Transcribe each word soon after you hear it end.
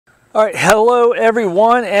All right, hello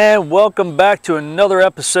everyone, and welcome back to another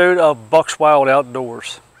episode of Bucks Wild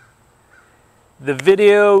Outdoors. The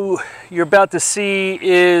video you're about to see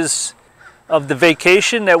is of the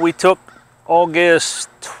vacation that we took August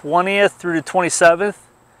 20th through the 27th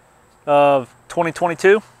of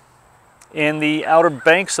 2022 in the Outer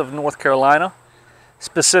Banks of North Carolina,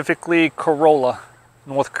 specifically Corolla,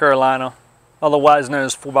 North Carolina, otherwise known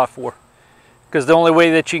as 4x4. Because the only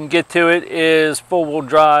way that you can get to it is four-wheel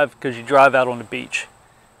drive, because you drive out on the beach.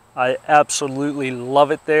 I absolutely love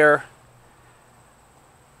it there.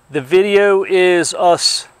 The video is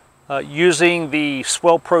us using the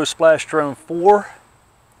Swellpro Splash Drone 4,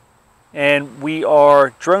 and we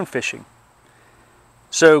are drone fishing.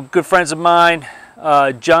 So good friends of mine,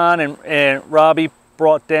 John and Robbie,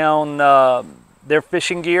 brought down their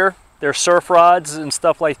fishing gear, their surf rods and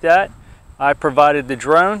stuff like that. I provided the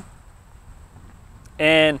drone.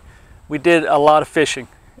 And we did a lot of fishing.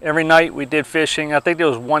 Every night we did fishing. I think there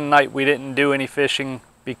was one night we didn't do any fishing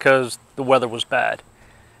because the weather was bad.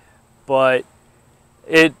 But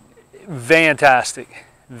fantastic.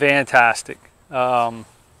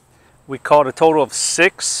 We caught a total of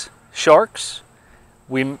 6 sharks.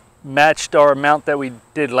 We matched our amount that we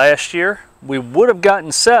did last year. We would have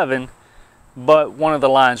gotten 7, but one of the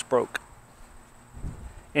lines broke.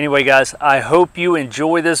 Anyway guys, I hope you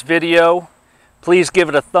enjoy this video. Please give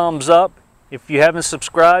it a thumbs up. If you haven't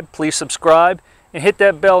subscribed, please subscribe and hit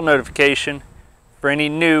that bell notification for any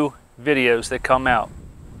new videos that come out.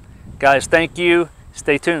 Guys, thank you.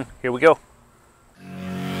 Stay tuned. Here we go.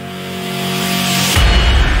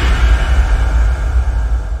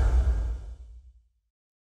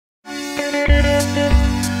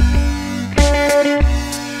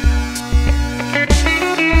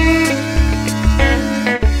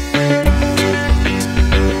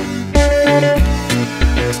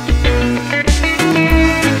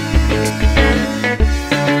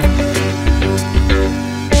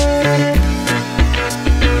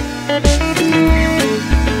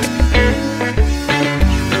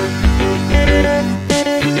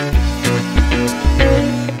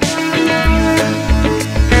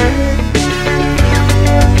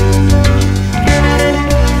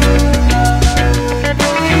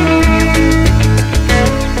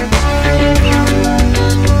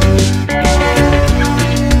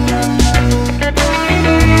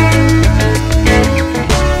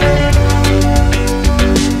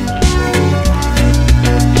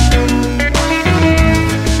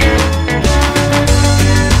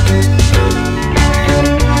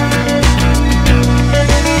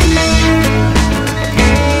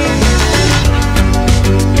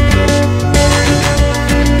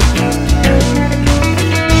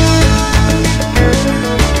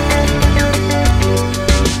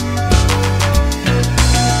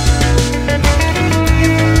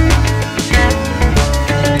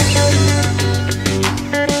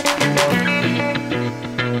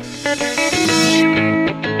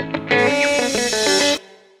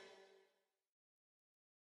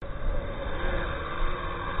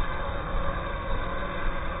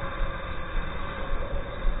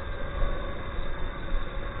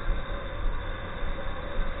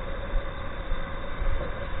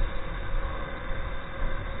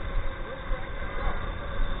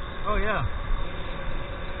 Oh yeah.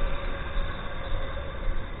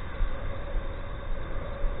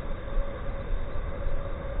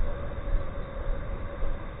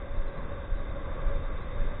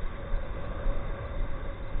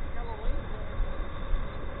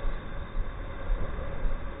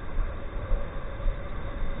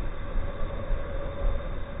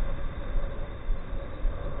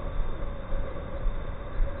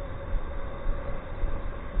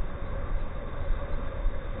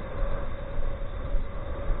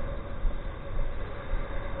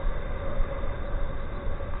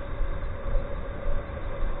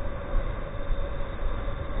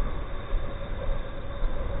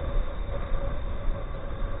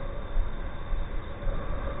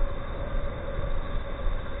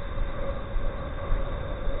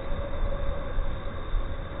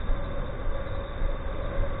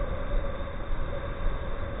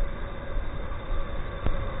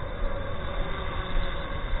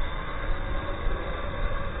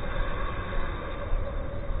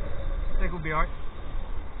 I think we'll be alright.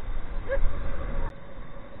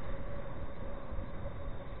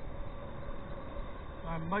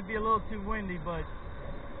 Might be a little too windy, but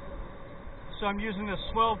so I'm using the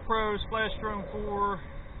Swellpro Splash Drone 4,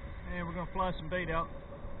 and we're going to fly some bait out.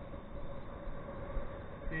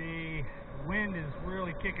 The wind is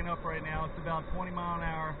really kicking up right now. It's about 20 miles an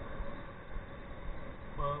hour,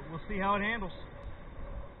 but we'll see how it handles.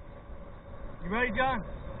 You ready, John?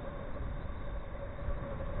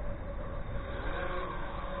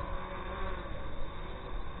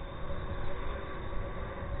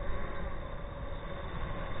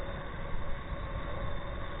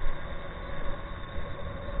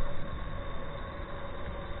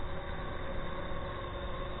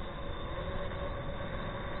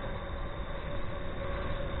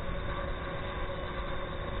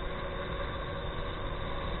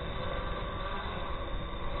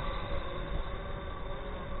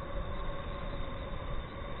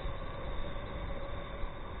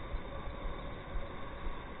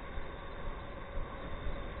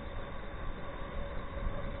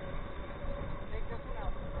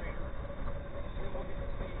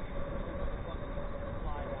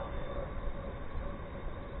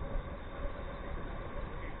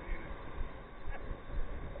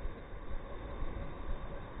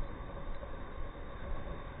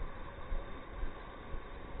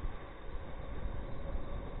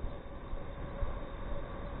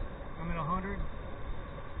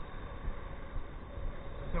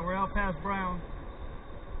 out past Brown.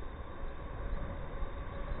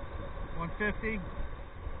 150.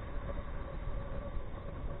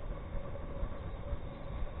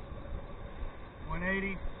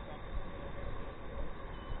 180.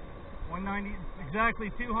 190.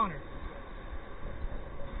 Exactly 200.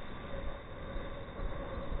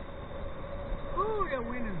 Ooh, that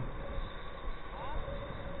wind is.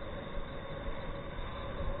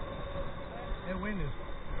 That wind is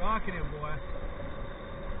rocking it, boy.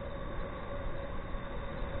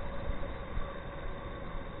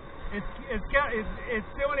 It's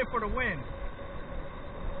doing it for the wind.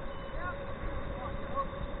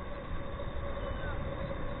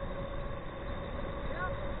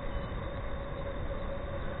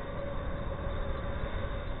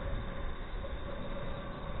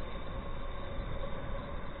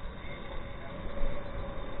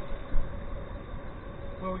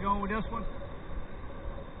 Where are we going with this one?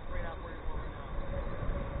 Right out where you're right now.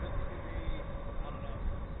 I don't know.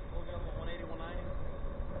 We'll go 180, 190.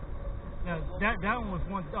 No, that one was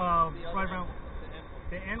one right around.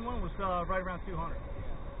 The end one was right around 200. Yeah.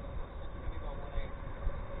 This is gonna be about 180.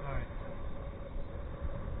 All right.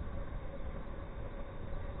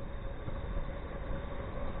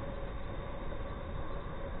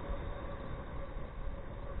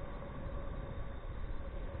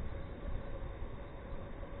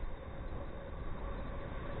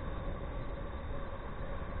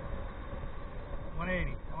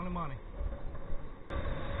 $180 on the money. All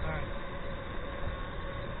right.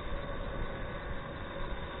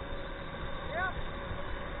 Yep.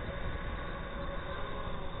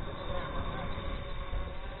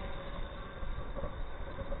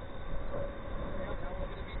 That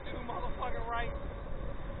was gonna be too motherfucking right.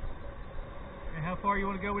 And how far you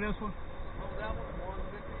want to go with this one? What was that one?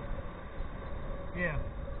 150? Yeah.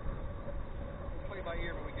 Play it by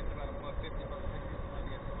ear, but we get to about a buck 50, buck 60, might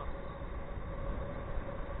be a $200.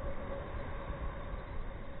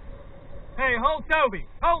 Hey, hold Toby.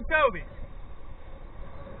 Hold Toby.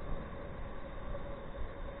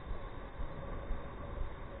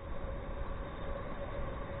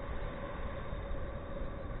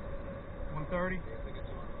 $130.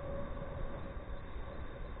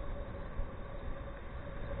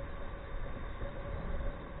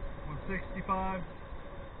 165.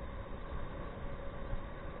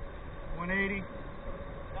 180.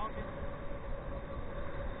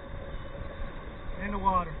 In the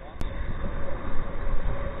water.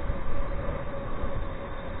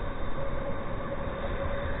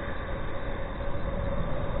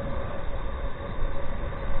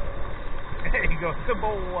 There you go. Good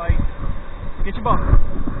boy. Get your bucket.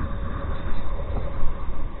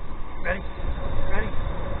 Ready? Ready?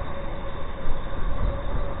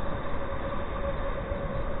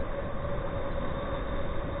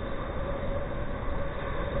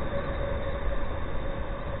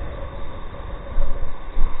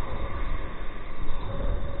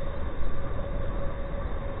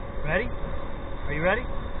 Ready? Are you ready?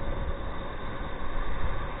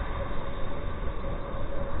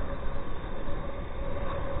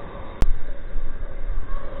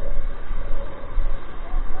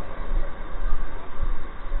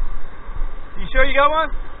 You sure you got one?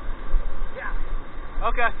 Yeah.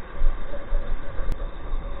 Okay.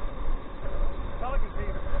 Pelican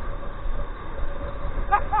season.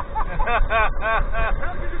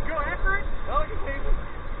 How did you just go after it? Pelican season.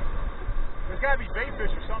 There's gotta be bait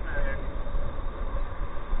fish or something out there.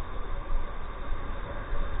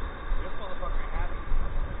 This motherfucker ain't happy.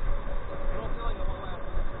 I don't feel like I won't laugh.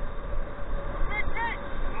 Big fish!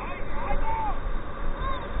 I know!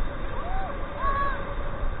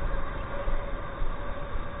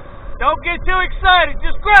 Don't get too excited.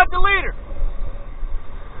 Just grab the leader.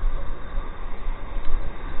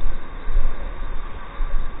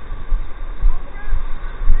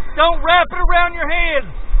 Don't wrap it around your head.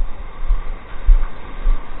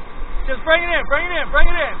 Just bring it in, bring it in, bring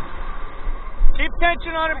it in. Keep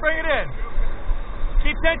tension on it, bring it in.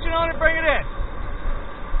 Keep tension on it, bring it in.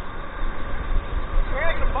 We're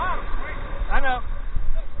at the bottom. I know.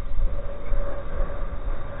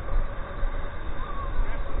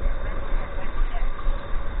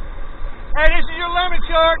 Hey, this is your lemon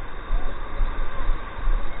shark.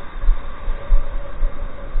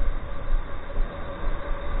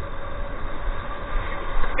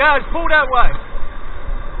 Guys, pull that way.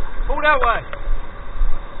 Pull that way.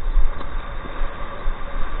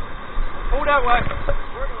 Pull that way.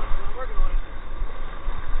 Working on it.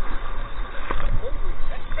 Holy,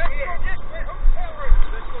 that's back here. Let's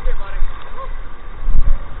go get, buddy.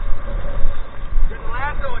 Get the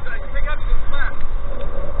lasso. It's like, pick up, you can smash.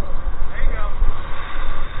 There you go.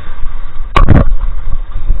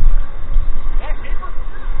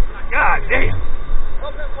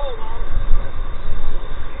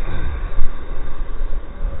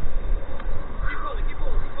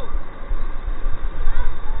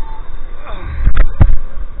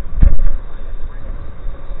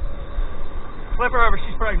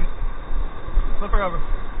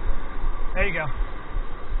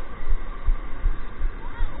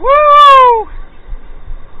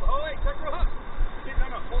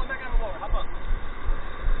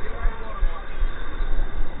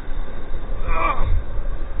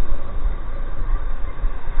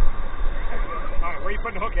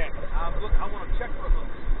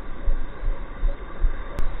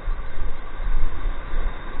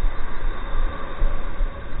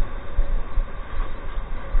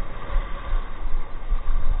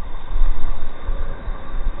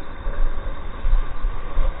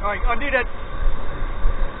 All right, undo that.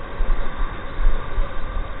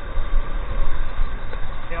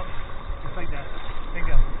 Yep, just like that.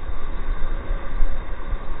 Bingo.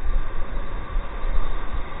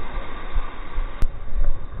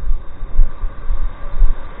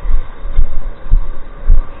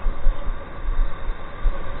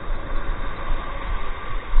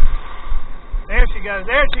 There she goes,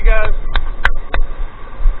 there she goes.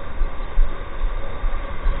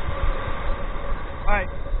 Alright,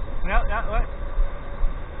 now what?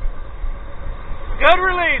 Good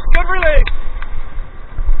release, good release.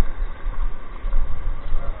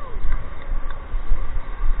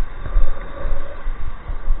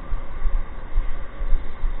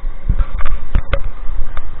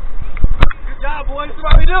 Good job, boys, that's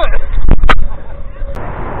why we do it.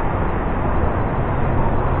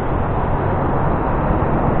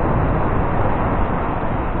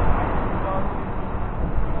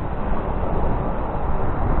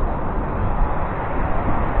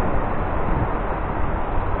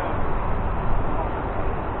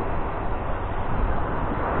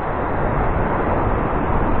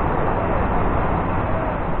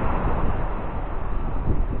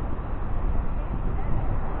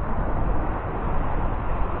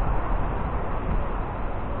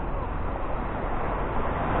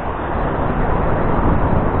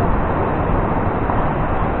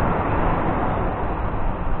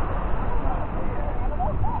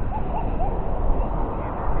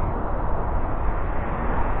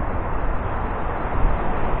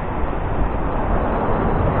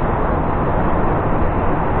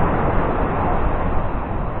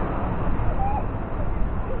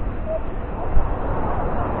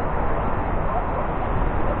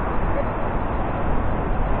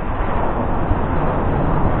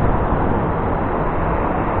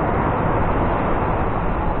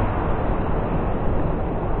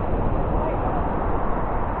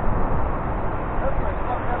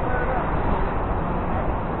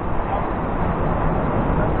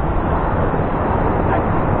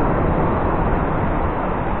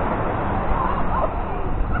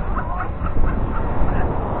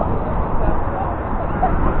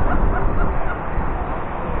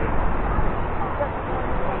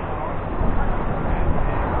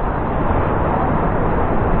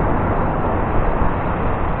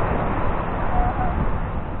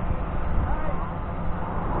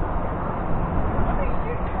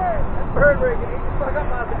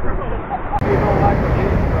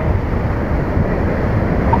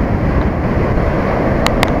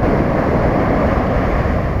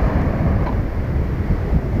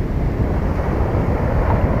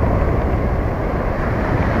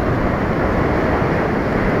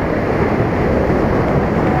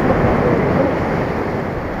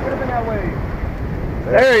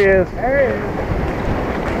 There he is. There he is.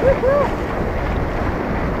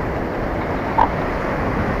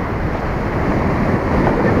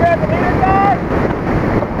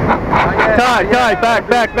 Ty,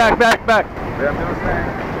 back.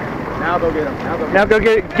 Now go get him. Now go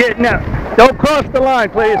get now. Don't cross the line,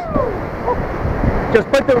 please. Just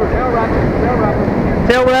put the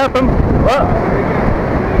tail wrap him.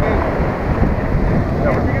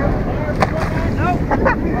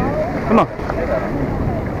 Come on.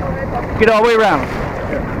 Get all the way around.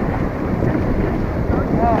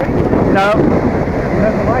 No.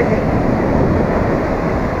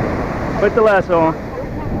 Put the lasso on.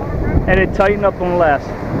 And then tighten up on the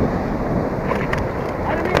lasso.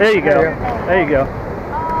 There you go. There you go. Now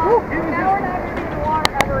we're not going to be in the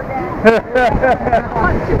water ever again.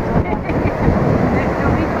 I'm just kidding.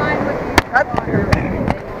 You'll be fine with you.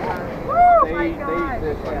 Woo, my God.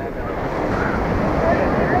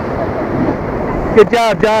 Good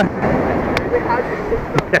job, John.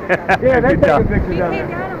 Yeah, they take a picture He down came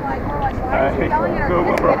there. down and why is he yelling at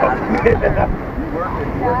our kids?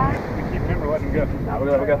 Keep him or let him go. Now we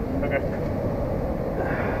go. Okay.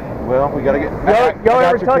 Well, we gotta get. Y'all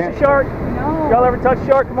ever touch a shark? No. Y'all ever touch a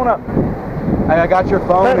shark? Come on up. I got your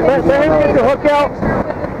phone. Let him get the hook out. Picture with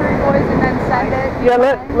the three boys and then send it. Yeah,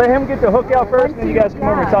 let him get the hook out first, and then you guys come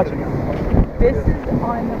over and touch him. This is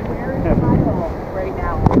on the very title right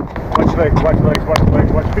now. Watch legs, watch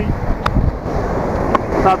feet.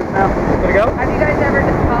 Stop it now. Let it go. Have you guys ever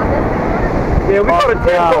just caught this before? Yeah, we caught a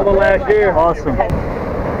tadpole last year. Awesome.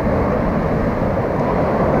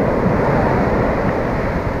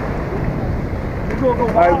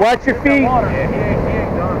 All right, watch your feet. He ain't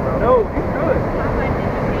done, bro. No, he's good.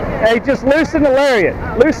 Hey, just loosen the lariat.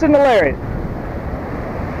 Loosen the lariat.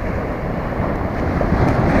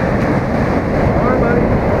 All right, buddy.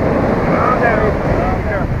 Calm down.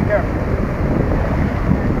 Careful.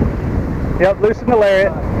 Yep, loosen the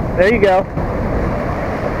lariat. There you go.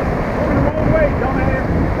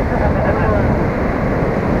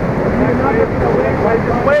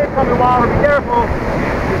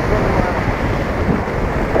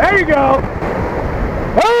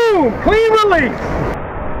 Clean release.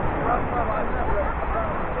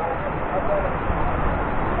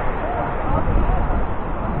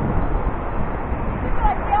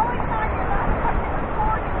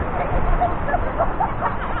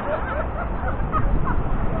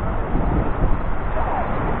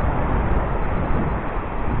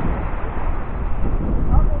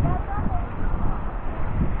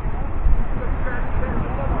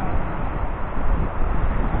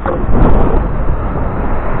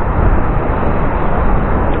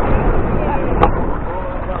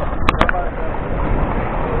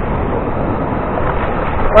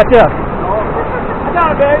 Watch out. I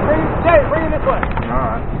got it, babe. Bring him this way.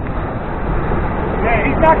 Alright. Yeah,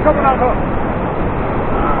 he's not coming on hook.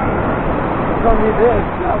 Don't need this.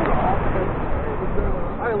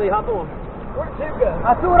 All right, Lee, hop on. Where'd Tim go?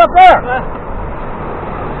 I threw it up there.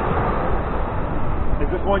 Is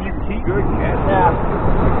this one you can keep good? Yeah.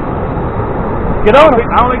 Get on it.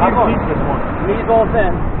 I only get to keep this one. Knees on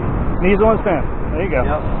fin. Knees on stand. There you go.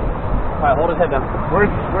 Yep. All right, hold his head down. Where's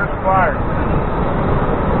Fire?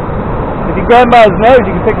 If you grab him by his nose,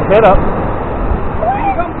 you can pick his head up.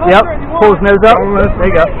 Yep. Pull his nose up. There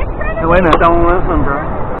you go. Hey, wait a minute. Don't listen, bro.